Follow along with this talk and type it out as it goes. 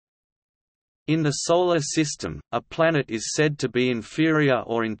In the Solar System, a planet is said to be inferior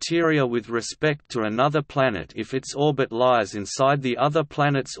or interior with respect to another planet if its orbit lies inside the other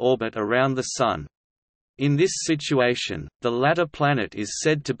planet's orbit around the Sun. In this situation, the latter planet is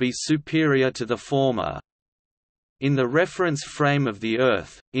said to be superior to the former. In the reference frame of the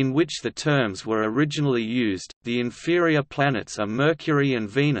Earth, in which the terms were originally used, the inferior planets are Mercury and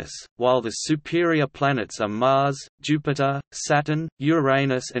Venus, while the superior planets are Mars, Jupiter, Saturn,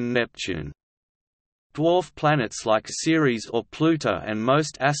 Uranus and Neptune. Dwarf planets like Ceres or Pluto and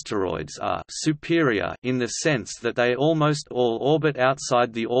most asteroids are superior in the sense that they almost all orbit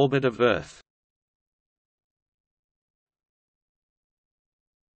outside the orbit of Earth.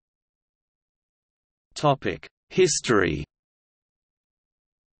 History.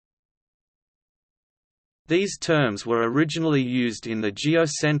 These terms were originally used in the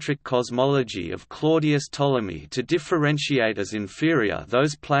geocentric cosmology of Claudius Ptolemy to differentiate as inferior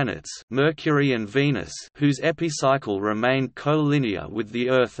those planets Mercury and Venus whose epicycle remained collinear with the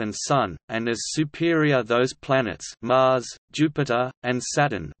Earth and Sun, and as superior those planets Mars, Jupiter, and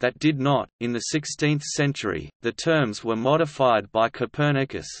Saturn that did not. In the 16th century, the terms were modified by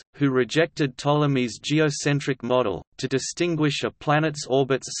Copernicus, who rejected Ptolemy's geocentric model, to distinguish a planet's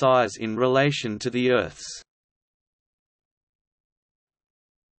orbit size in relation to the Earth's.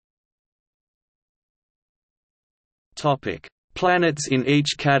 Planets in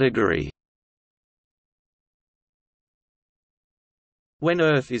each category. When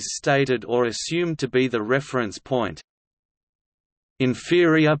Earth is stated or assumed to be the reference point,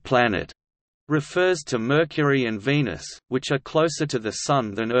 inferior planet refers to Mercury and Venus, which are closer to the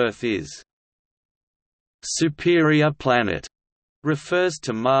Sun than Earth is. Superior planet refers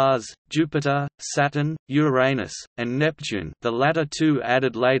to Mars, Jupiter, Saturn, Uranus, and Neptune, the latter two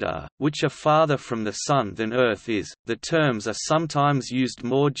added later, which are farther from the Sun than Earth is. The terms are sometimes used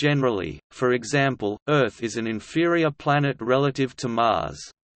more generally, for example, Earth is an inferior planet relative to Mars.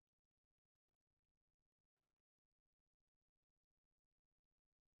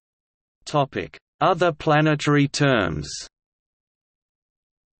 Other planetary terms.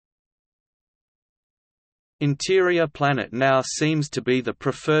 Interior planet now seems to be the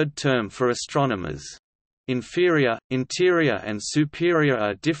preferred term for astronomers. Inferior, interior and superior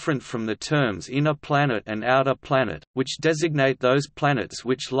are different from the terms inner planet and outer planet, which designate those planets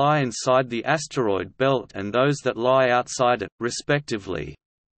which lie inside the asteroid belt and those that lie outside it, respectively.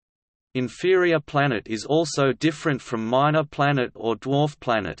 Inferior planet is also different from minor planet or dwarf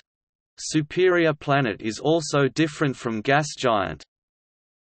planet. Superior planet is also different from gas giant.